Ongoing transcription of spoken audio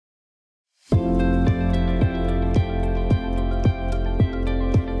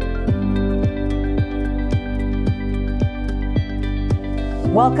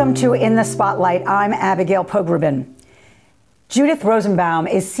Welcome to In the Spotlight. I'm Abigail Pogrebin. Judith Rosenbaum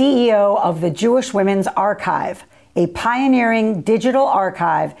is CEO of the Jewish Women's Archive, a pioneering digital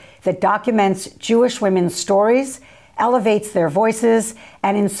archive that documents Jewish women's stories, elevates their voices,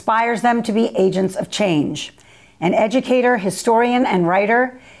 and inspires them to be agents of change. An educator, historian, and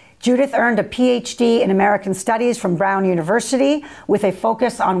writer, Judith earned a PhD in American Studies from Brown University with a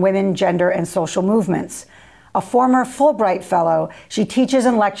focus on women, gender, and social movements. A former Fulbright Fellow, she teaches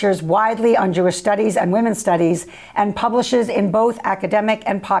and lectures widely on Jewish studies and women's studies and publishes in both academic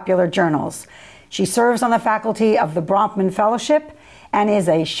and popular journals. She serves on the faculty of the Bronfman Fellowship and is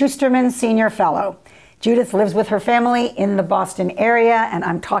a Schusterman Senior Fellow. Judith lives with her family in the Boston area, and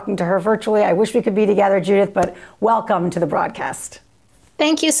I'm talking to her virtually. I wish we could be together, Judith, but welcome to the broadcast.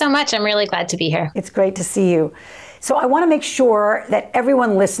 Thank you so much. I'm really glad to be here. It's great to see you. So I want to make sure that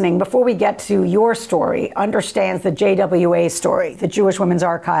everyone listening, before we get to your story, understands the JWA story, the Jewish Women's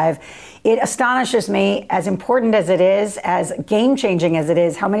Archive. It astonishes me, as important as it is, as game-changing as it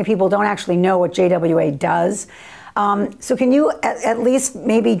is, how many people don't actually know what JWA does. So can you at least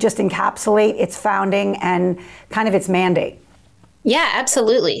maybe just encapsulate its founding and kind of its mandate? Yeah,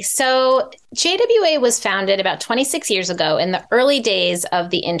 absolutely. So JWA was founded about 26 years ago in the early days of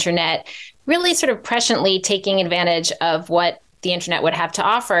the internet, really sort of presciently taking advantage of what the internet would have to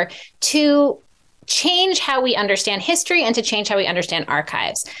offer to change how we understand history and to change how we understand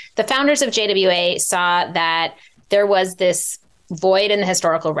archives. The founders of JWA saw that there was this void in the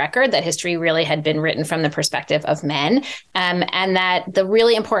historical record, that history really had been written from the perspective of men, and that the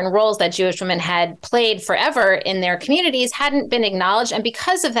really important roles that Jewish women had played forever in their communities hadn't been acknowledged. And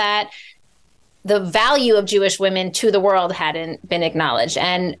because of that, the value of Jewish women to the world hadn't been acknowledged.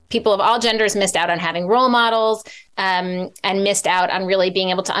 And people of all genders missed out on having role models, and missed out on really being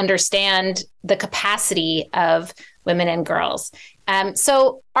able to understand the capacity of women and girls.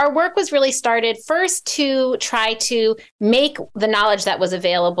 So our work was really started first to try to make the knowledge that was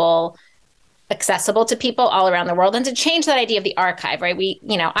available accessible to people all around the world and to change that idea of the archive, right?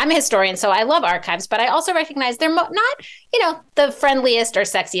 I'm a historian, so I love archives, but I also recognize they're not, the friendliest or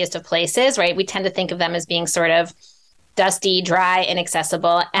sexiest of places, right? We tend to think of them as being sort of dusty, dry,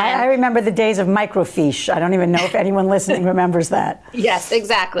 inaccessible. And I remember the days of microfiche. I don't even know if anyone listening remembers that. Yes,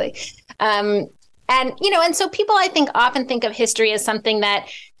 exactly. And so people, I think, often think of history as something that,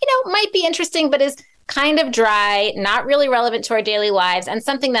 might be interesting, but is kind of dry, not really relevant to our daily lives, and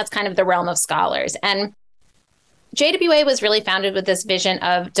something that's kind of the realm of scholars. And JWA was really founded with this vision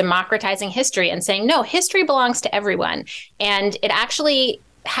of democratizing history and saying, no, history belongs to everyone. And it actually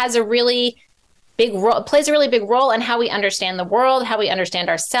has a really big role, plays a really big role in how we understand the world, how we understand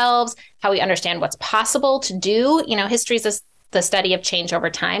ourselves, how we understand what's possible to do. History is the study of change over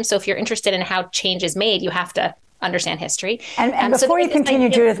time. So if you're interested in how change is made, you have to understand history. And before you continue,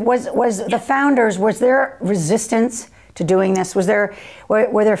 Judith, was the founders, was there resistance to doing this? Were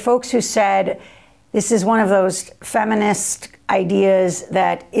there folks who said, this is one of those feminist ideas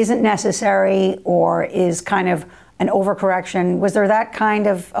that isn't necessary or is kind of an overcorrection? Was there that kind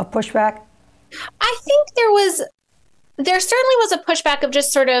of pushback? I think there certainly was a pushback of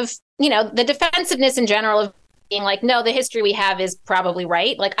just sort of, the defensiveness in general of being like, no, the history we have is probably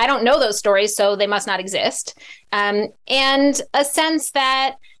right. Like, I don't know those stories, so they must not exist. And a sense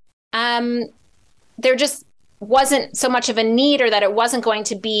that there just wasn't so much of a need, or that it wasn't going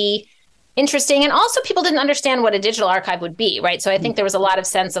to be interesting. And also people didn't understand what a digital archive would be, right? So I think there was a lot of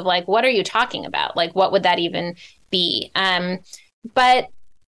sense of like, what are you talking about? Like, what would that even be? But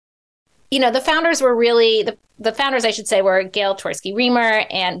the founders were really, the founders, I should say, were Gail Tversky-Reamer,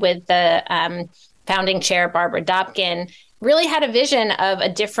 and with the founding chair, Barbara Dopkin, really had a vision of a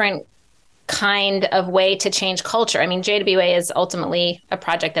different kind of way to change culture. I mean, JWA is ultimately a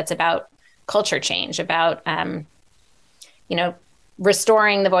project that's about culture change, about,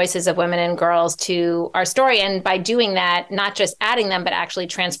 restoring the voices of women and girls to our story. And by doing that, not just adding them, but actually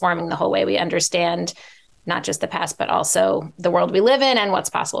transforming the whole way we understand not just the past, but also the world we live in and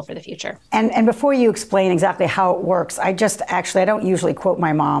what's possible for the future. And before you explain exactly how it works, I don't usually quote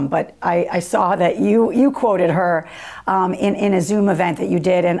my mom, but I saw that you quoted her in a Zoom event that you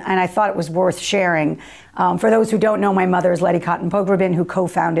did, and I thought it was worth sharing. For those who don't know, my mother is Letty Cotton Pogrebin, who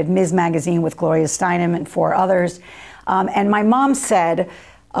co-founded Ms. Magazine with Gloria Steinem and 4 others. And my mom said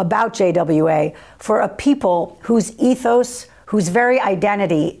about JWA, for a people whose ethos, whose very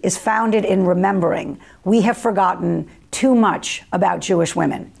identity is founded in remembering, we have forgotten too much about Jewish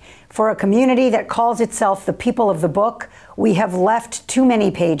women. For a community that calls itself the people of the book, we have left too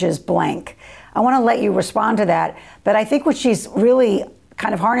many pages blank. I want to let you respond to that, but I think what she's really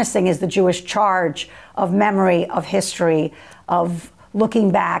kind of harnessing is the Jewish charge of memory, of history, of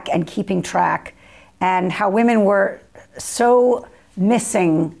looking back and keeping track, and how women were so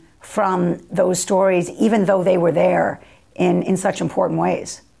missing from those stories, even though they were there in such important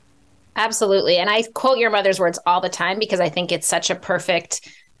ways. Absolutely. And I quote your mother's words all the time because I think it's such a perfect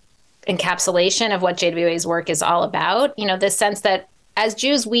encapsulation of what JWA's work is all about. You know, this sense that as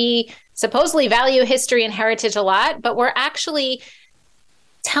Jews, we supposedly value history and heritage a lot, but we're actually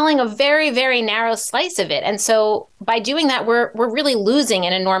telling a very, very narrow slice of it. And so by doing that, we're really losing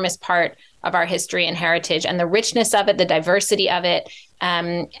an enormous part of our history and heritage and the richness of it, the diversity of it.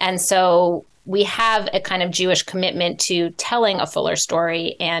 And so we have a kind of Jewish commitment to telling a fuller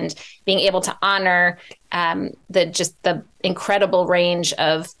story and being able to honor the incredible range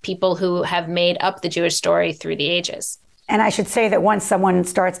of people who have made up the Jewish story through the ages. And I should say that once someone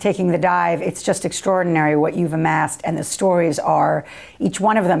starts taking the dive, it's just extraordinary what you've amassed. And the stories are, each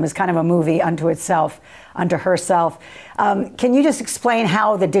one of them is kind of a movie unto itself, unto herself. Can you just explain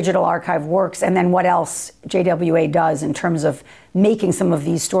how the digital archive works and then what else JWA does in terms of making some of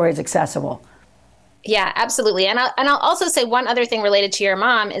these stories accessible? Yeah, absolutely. And I'll also say one other thing related to your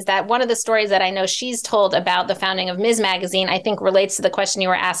mom is that one of the stories that I know she's told about the founding of Ms. Magazine, I think relates to the question you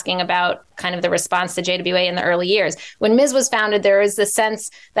were asking about kind of the response to JWA in the early years. When Ms. was founded, there was this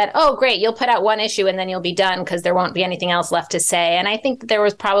sense that, oh, great, you'll put out one issue and then you'll be done because there won't be anything else left to say. And I think there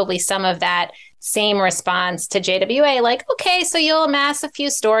was probably some of that same response to JWA, like, okay, so you'll amass a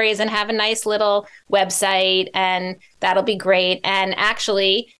few stories and have a nice little website and that'll be great. And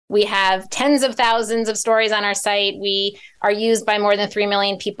actually, we have tens of thousands of stories on our site. We are used by more than 3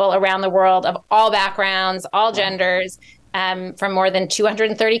 million people around the world of all backgrounds, all genders, from more than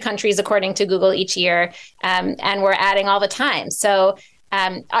 230 countries, according to Google each year. And we're adding all the time. So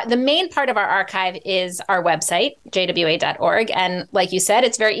the main part of our archive is our website, jwa.org. And like you said,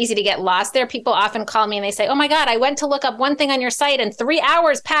 it's very easy to get lost there. People often call me and they say, oh my God, I went to look up one thing on your site and 3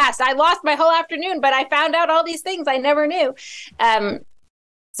 hours passed. I lost my whole afternoon, but I found out all these things I never knew.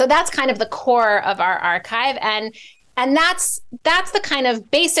 So that's kind of the core of our archive. And that's the kind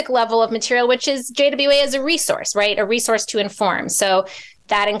of basic level of material, which is JWA as a resource, right? A resource to inform. So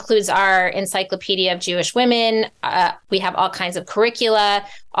that includes our Encyclopedia of Jewish Women. We have all kinds of curricula,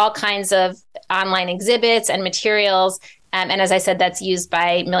 all kinds of online exhibits and materials. And as I said, that's used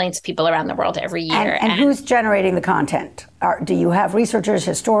by millions of people around the world every year. And who's generating the content? Do you have researchers,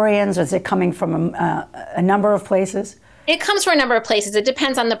 historians? Is it coming from a number of places? It comes from a number of places. It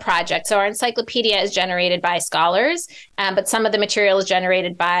depends on the project. So our encyclopedia is generated by scholars, but some of the material is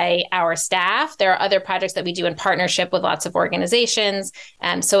generated by our staff. There are other projects that we do in partnership with lots of organizations.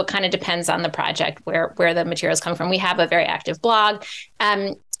 So it kind of depends on the project where the materials come from. We have a very active blog.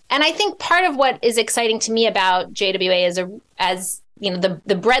 And I think part of what is exciting to me about JWA as you know,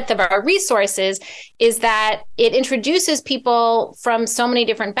 the breadth of our resources is that it introduces people from so many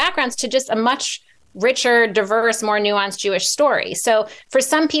different backgrounds to just a much richer, diverse, more nuanced Jewish story. So for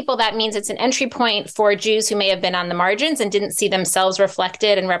some people, that means it's an entry point for Jews who may have been on the margins and didn't see themselves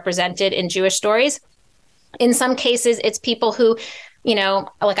reflected and represented in Jewish stories. In some cases, it's people who, you know,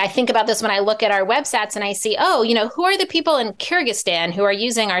 like I think about this when I look at our websites and I see, oh, you know, who are the people in Kyrgyzstan who are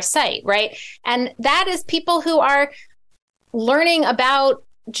using our site, right? And that is people who are learning about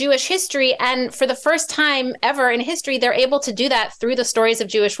Jewish history. And for the first time ever in history, they're able to do that through the stories of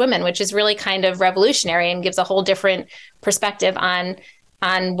Jewish women, which is really kind of revolutionary and gives a whole different perspective on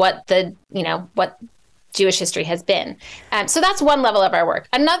what what Jewish history has been. So that's one level of our work.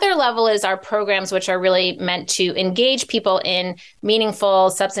 Another level is our programs, which are really meant to engage people in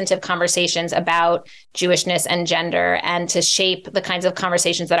meaningful, substantive conversations about Jewishness and gender and to shape the kinds of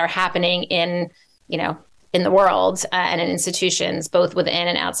conversations that are happening in the world and in institutions, both within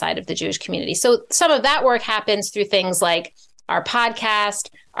and outside of the Jewish community. So some of that work happens through things like our podcast,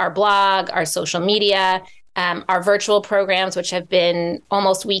 our blog, our social media, our virtual programs, which have been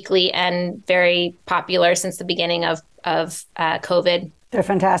almost weekly and very popular since the beginning of COVID. They're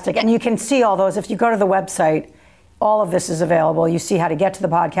fantastic. And you can see all those. If you go to the website, all of this is available. You see how to get to the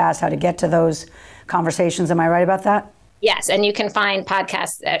podcast, how to get to those conversations. Am I right about that? Yes, and you can find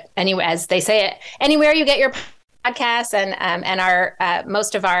podcasts anywhere, as they say it, anywhere you get your podcasts, and our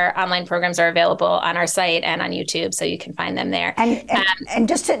most of our online programs are available on our site and on YouTube, so you can find them there. And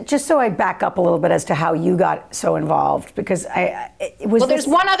just so I back up a little bit as to how you got so involved, because there's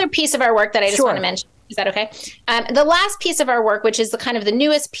one other piece of our work that I just want to mention. Is that okay? The last piece of our work, which is the kind of the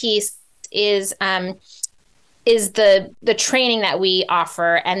newest piece, is the training that we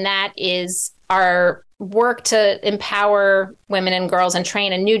offer, and that is our work to empower women and girls and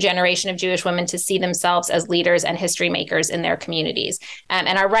train a new generation of Jewish women to see themselves as leaders and history makers in their communities.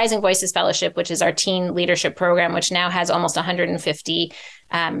 And our Rising Voices Fellowship, which is our teen leadership program, which now has almost 150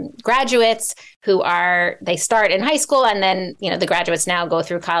 graduates they start in high school, and then, the graduates now go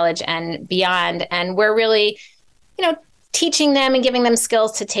through college and beyond. And we're really, teaching them and giving them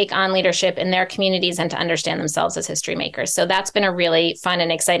skills to take on leadership in their communities and to understand themselves as history makers. So that's been a really fun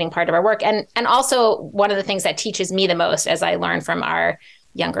and exciting part of our work. And also one of the things that teaches me the most as I learn from our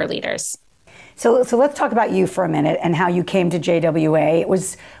younger leaders. So let's talk about you for a minute and how you came to JWA.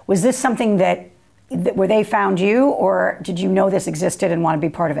 Was this something where they found you, or did you know this existed and want to be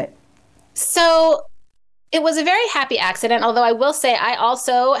part of it? So it was a very happy accident, although I will say I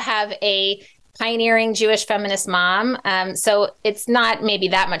also have a pioneering Jewish feminist mom. So it's not maybe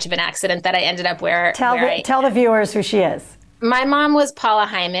that much of an accident that I ended up where Tell the viewers who she is. My mom was Paula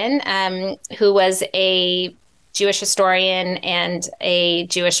Hyman, who was a Jewish historian and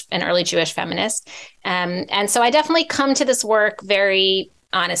an early Jewish feminist. And so I definitely come to this work very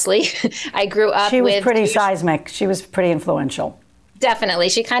honestly. I grew up She was pretty seismic. She was pretty influential. Definitely.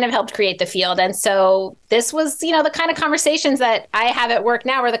 She kind of helped create the field. And so this was, the kind of conversations that I have at work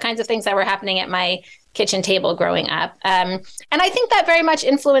now are the kinds of things that were happening at my kitchen table growing up. And I think that very much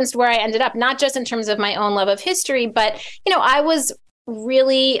influenced where I ended up, not just in terms of my own love of history, but, I was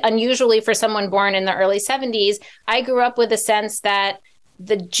really unusually for someone born in the early 70s. I grew up with a sense that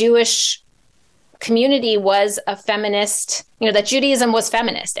the Jewish community was a feminist, that Judaism was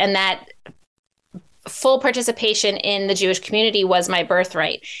feminist, and that full participation in the Jewish community was my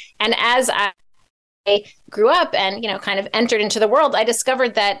birthright. And as I grew up and, kind of entered into the world, I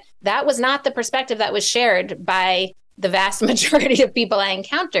discovered that that was not the perspective that was shared by the vast majority of people I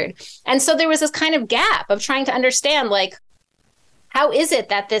encountered. And so there was this kind of gap of trying to understand, how is it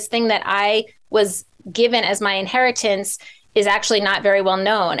that this thing that I was given as my inheritance is actually not very well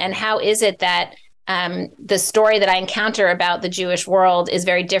known? And how is it that the story that I encounter about the Jewish world is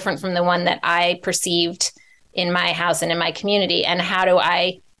very different from the one that I perceived in my house and in my community? And how do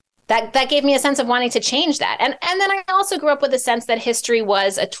that gave me a sense of wanting to change that. And then I also grew up with a sense that history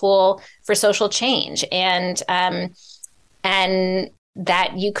was a tool for social change, and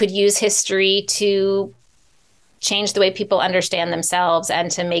that you could use history to change the way people understand themselves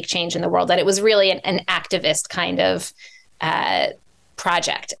and to make change in the world, that it was really an activist kind of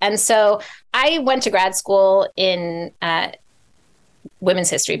project. And so I went to grad school in women's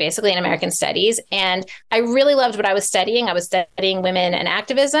history, basically in American studies. And I really loved what I was studying. I was studying women and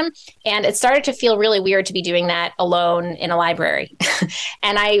activism. And it started to feel really weird to be doing that alone in a library.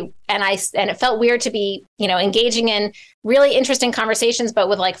 and it felt weird to be, engaging in really interesting conversations, but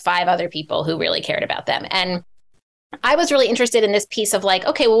with 5 other people who really cared about them. And I was really interested in this piece of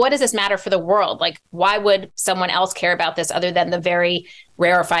okay, well, what does this matter for the world? Why would someone else care about this other than the very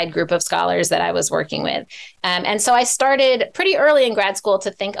rarefied group of scholars that I was working with? And so I started pretty early in grad school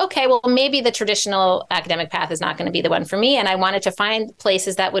to think, okay, well, maybe the traditional academic path is not going to be the one for me. And I wanted to find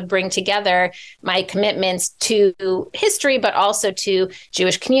places that would bring together my commitments to history, but also to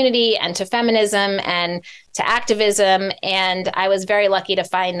Jewish community and to feminism and to activism. And I was very lucky to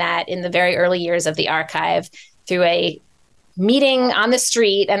find that in the very early years of the archive, through a meeting on the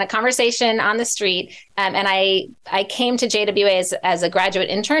street and a conversation on the street. And I came to JWA as a graduate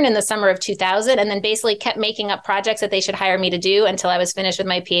intern in the summer of 2000, and then basically kept making up projects that they should hire me to do until I was finished with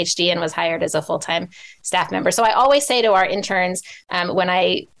my PhD and was hired as a full-time staff member. So I always say to our interns when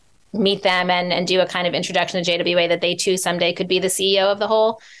I meet them and do a kind of introduction to JWA that they too someday could be the CEO of the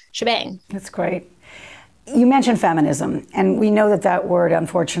whole shebang. That's great. You mentioned feminism, and we know that word,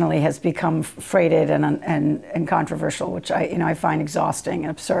 unfortunately, has become freighted and controversial, which I find exhausting and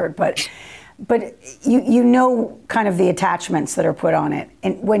absurd. But you know kind of the attachments that are put on it.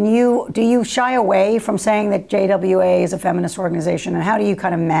 And do you shy away from saying that JWA is a feminist organization, and how do you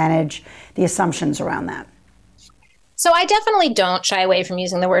kind of manage the assumptions around that? So I definitely don't shy away from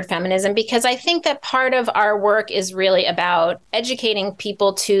using the word feminism, because I think that part of our work is really about educating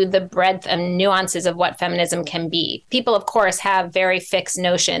people to the breadth and nuances of what feminism can be. People, of course, have very fixed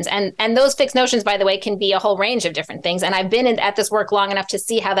notions. And those fixed notions, by the way, can be a whole range of different things. And I've been at this work long enough to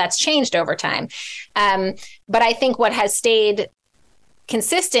see how that's changed over time. But I think what has stayed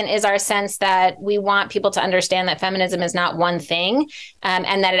consistent is our sense that we want people to understand that feminism is not one thing,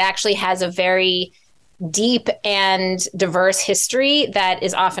 and that it actually has a very deep and diverse history that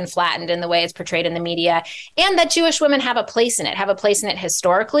is often flattened in the way it's portrayed in the media, and that Jewish women have a place in it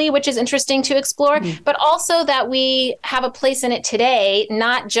historically, which is interesting to explore, but also that we have a place in it today,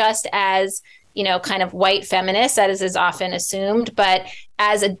 not just as, kind of white feminists, as is often assumed, but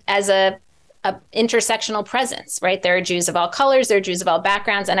as a a intersectional presence, right? There are Jews of all colors, there are Jews of all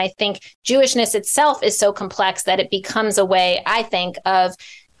backgrounds. And I think Jewishness itself is so complex that it becomes a way, I think, of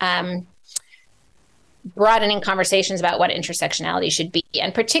broadening conversations about what intersectionality should be.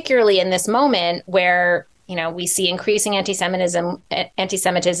 And particularly in this moment where, we see increasing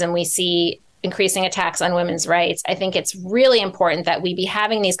anti-Semitism, we see increasing attacks on women's rights. I think it's really important that we be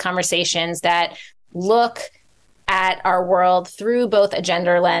having these conversations that look at our world through both a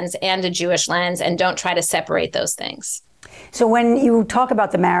gender lens and a Jewish lens and don't try to separate those things. So when you talk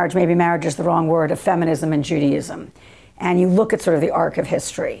about the marriage, maybe marriage is the wrong word, of feminism and Judaism, and you look at sort of the arc of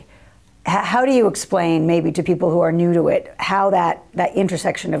history, how do you explain maybe to people who are new to it how that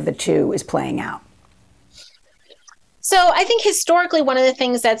intersection of the two is playing out? So I think historically, one of the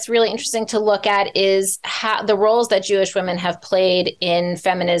things that's really interesting to look at is how the roles that Jewish women have played in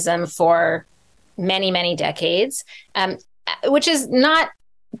feminism for many, many decades, which is not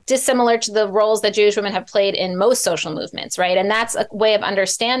dissimilar to the roles that Jewish women have played in most social movements, right? And that's a way of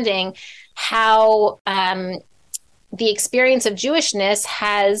understanding how the experience of Jewishness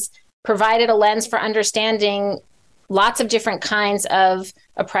has provided a lens for understanding lots of different kinds of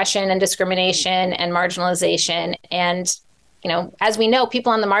oppression and discrimination and marginalization. And, as we know,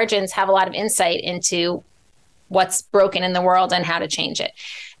 people on the margins have a lot of insight into what's broken in the world and how to change it.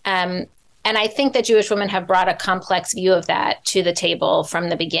 And I think that Jewish women have brought a complex view of that to the table from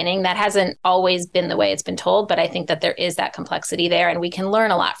the beginning. That hasn't always been the way it's been told, but I think that there is that complexity there, and we can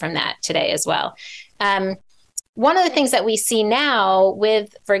learn a lot from that today as well. One of the things that we see now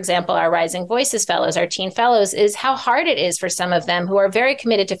with, for example, our Rising Voices fellows, our teen fellows, is how hard it is for some of them who are very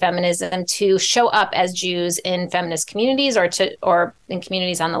committed to feminism to show up as Jews in feminist communities or in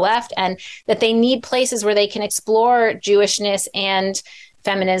communities on the left, and that they need places where they can explore Jewishness and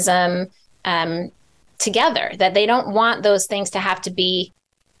feminism together, that they don't want those things to have to be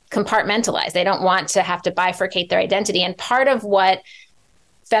compartmentalized. They don't want to have to bifurcate their identity. And part of what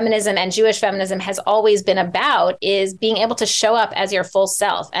feminism and Jewish feminism has always been about is being able to show up as your full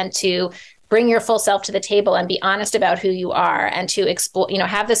self and to bring your full self to the table and be honest about who you are and to explore,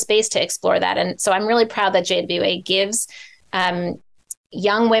 have the space to explore that. And so I'm really proud that JWA gives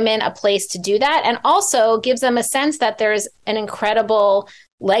young women a place to do that, and also gives them a sense that there's an incredible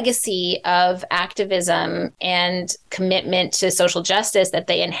legacy of activism and commitment to social justice that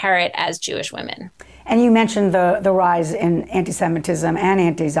they inherit as Jewish women. And you mentioned the rise in anti-Semitism and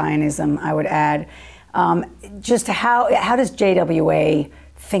anti-Zionism, I would add. Just how does JWA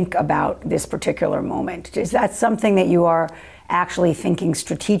think about this particular moment? Is that something that you are actually thinking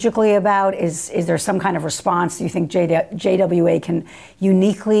strategically about? Is there some kind of response you think JWA can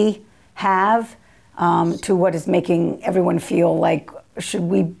uniquely have to what is making everyone feel like, should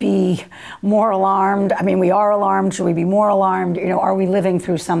we be more alarmed? I mean, we are alarmed. Should we be more alarmed? Are we living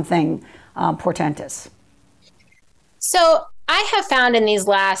through something portentous? So I have found in these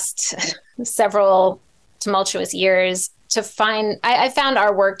last several tumultuous years I found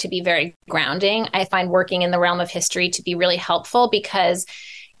our work to be very grounding. I find working in the realm of history to be really helpful because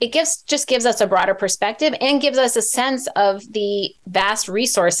it just gives us a broader perspective and gives us a sense of the vast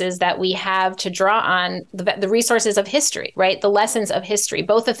resources that we have to draw on, the resources of history, right? The lessons of history,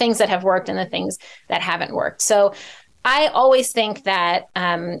 both the things that have worked and the things that haven't worked. So I always think that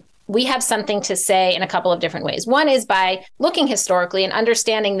we have something to say in a couple of different ways. One is by looking historically and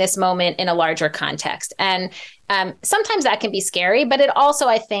understanding this moment in a larger context. And sometimes that can be scary, but it also,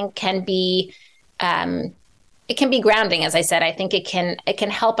 I think, can be grounding. As I said, I think it can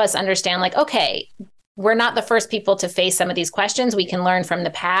help us understand, like, okay, we're not the first people to face some of these questions. We can learn from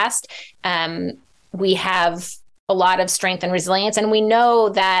the past. We have a lot of strength and resilience, and we know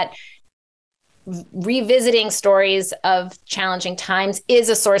that revisiting stories of challenging times is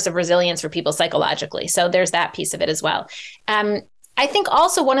a source of resilience for people psychologically. So there's that piece of it as well. I think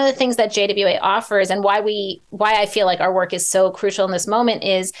also one of the things that JWA offers, and why I feel like our work is so crucial in this moment,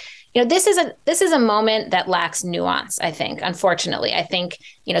 is, this is a moment that lacks nuance. I think, unfortunately,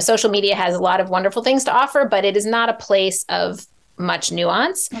 social media has a lot of wonderful things to offer, but it is not a place of much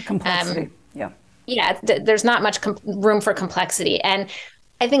nuance. Complexity. There's not much room for complexity. And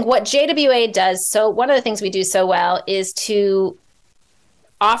I think what JWA does, so one of the things we do so well is to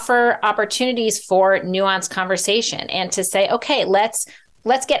offer opportunities for nuanced conversation and to say, okay, let's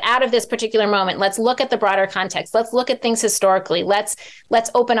get out of this particular moment. Let's look at the broader context. Let's look at things historically. Let's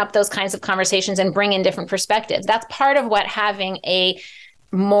open up those kinds of conversations and bring in different perspectives. That's part of what having a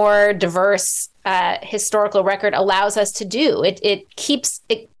more diverse historical record allows us to do. It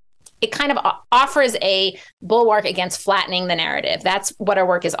it kind of offers a bulwark against flattening the narrative. That's what our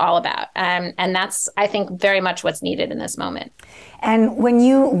work is all about. And that's, I think, very much what's needed in this moment. And when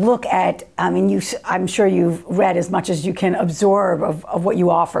you look at, I'm sure you've read as much as you can absorb of what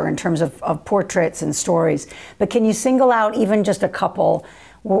you offer in terms of portraits and stories, but can you single out even just a couple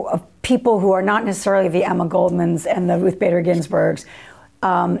of people who are not necessarily the Emma Goldmans and the Ruth Bader Ginsburgs,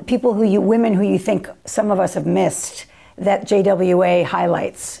 women who you think some of us have missed, that JWA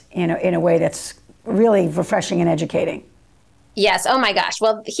highlights in a way that's really refreshing and educating? Yes. Oh my gosh.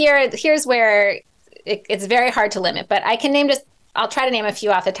 Well, here's where it's very hard to limit, but I'll try to name a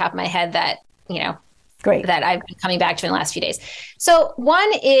few off the top of my head that, great, that I've been coming back to in the last few days. So one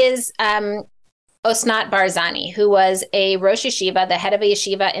is Osnat Barzani, who was a Rosh Yeshiva, the head of a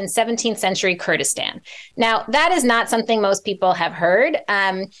yeshiva in 17th century Kurdistan. Now, that is not something most people have heard.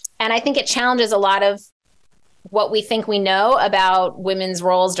 And I think it challenges a lot of what we think we know about women's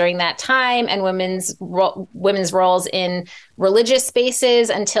roles during that time and women's roles in religious spaces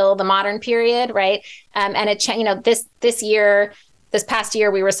until the modern period, right? And this past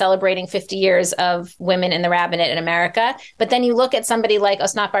year, we were celebrating 50 years of women in the rabbinate in America. But then you look at somebody like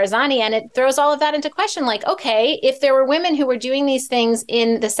Osnat Barzani, and it throws all of that into question. Like, okay, if there were women who were doing these things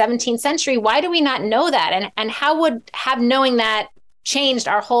in the 17th century, why do we not know that? And how would knowing that changed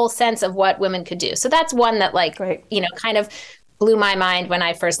our whole sense of what women could do? So that's one that kind of blew my mind when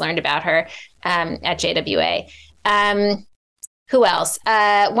I first learned about her at JWA. Who else?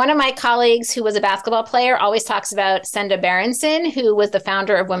 One of my colleagues who was a basketball player always talks about Senda Berenson, who was the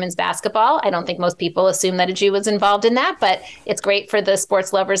founder of women's basketball. I don't think most people assume that a Jew was involved in that, but it's great for the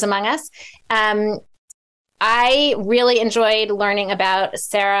sports lovers among us. I really enjoyed learning about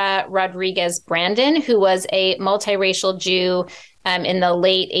Sarah Rodriguez Brandon, who was a multiracial Jew in the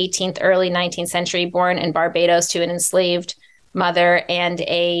late 18th, early 19th century, born in Barbados to an enslaved mother and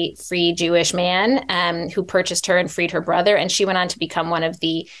a free Jewish man who purchased her and freed her brother. And she went on to become one of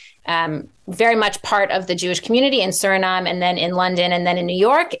the very much part of the Jewish community in Suriname and then in London and then in New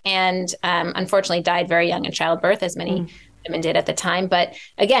York. And unfortunately died very young in childbirth, as many women did at the time. But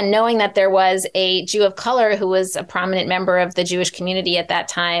again, knowing that there was a Jew of color who was a prominent member of the Jewish community at that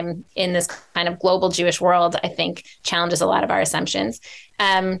time in this kind of global Jewish world, I think challenges a lot of our assumptions.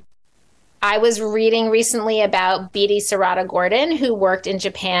 I was reading recently about Bidi Sarada Gordon, who worked in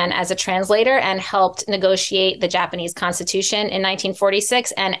Japan as a translator and helped negotiate the Japanese Constitution in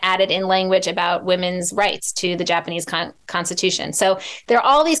 1946 and added in language about women's rights to the Japanese Constitution. So there are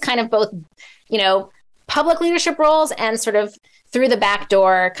all these kind of both, public leadership roles and sort of through the back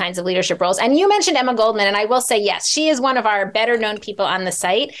door kinds of leadership roles. And you mentioned Emma Goldman, and I will say, yes, she is one of our better known people on the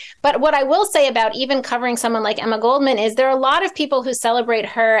site. But what I will say about even covering someone like Emma Goldman is there are a lot of people who celebrate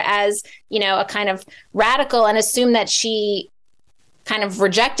her as, a kind of radical and assume that she kind of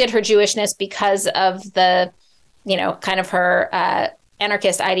rejected her Jewishness because of the, kind of her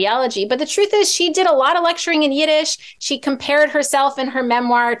anarchist ideology. But the truth is she did a lot of lecturing in Yiddish. She compared herself in her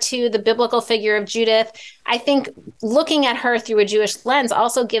memoir to the biblical figure of Judith. I think looking at her through a Jewish lens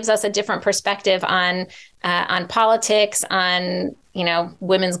also gives us a different perspective on politics, on,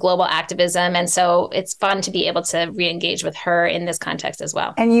 women's global activism. And so it's fun to be able to re-engage with her in this context as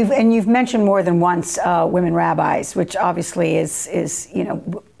well. And you've mentioned more than once women rabbis, which obviously is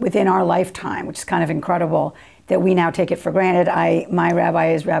within our lifetime, which is kind of incredible that we now take it for granted. My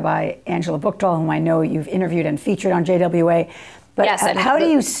rabbi is Rabbi Angela Buchdahl, whom I know you've interviewed and featured on JWA. But yes, how do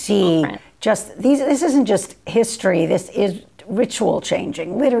you see this isn't just history, this is ritual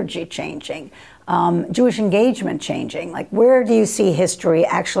changing, liturgy changing, Jewish engagement changing. Like, where do you see history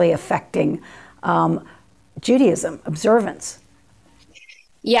actually affecting Judaism, observance?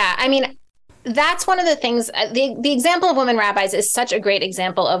 Yeah, that's one of the things, the example of women rabbis is such a great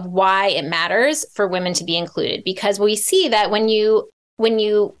example of why it matters for women to be included, because we see that when you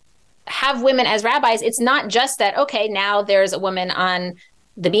have women as rabbis, it's not just that, okay, now there's a woman on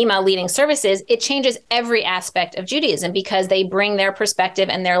the Bima leading services. It changes every aspect of Judaism because they bring their perspective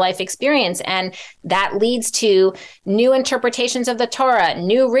and their life experience. And that leads to new interpretations of the Torah,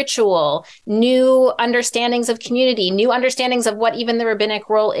 new ritual, new understandings of community, new understandings of what even the rabbinic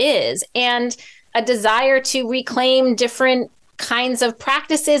role is, and a desire to reclaim different kinds of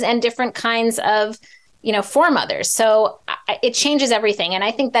practices and different kinds of, foremothers. So it changes everything. And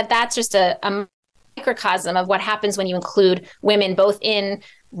I think that that's just a microcosm of what happens when you include women both in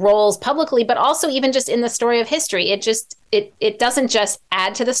roles publicly, but also even just in the story of history. It doesn't just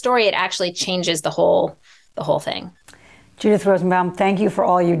add to the story, it actually changes the whole thing. Judith Rosenbaum, thank you for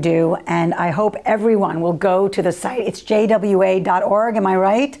all you do, and I hope everyone will go to the site. It's jwa.org, am I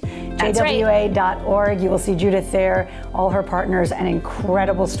right? That's jwa.org. You will see Judith there, all her partners, and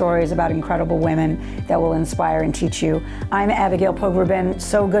incredible stories about incredible women that will inspire and teach you. I'm Abigail Pogrebin.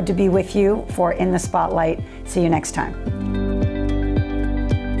 So good to be with you for In the Spotlight. See you next time.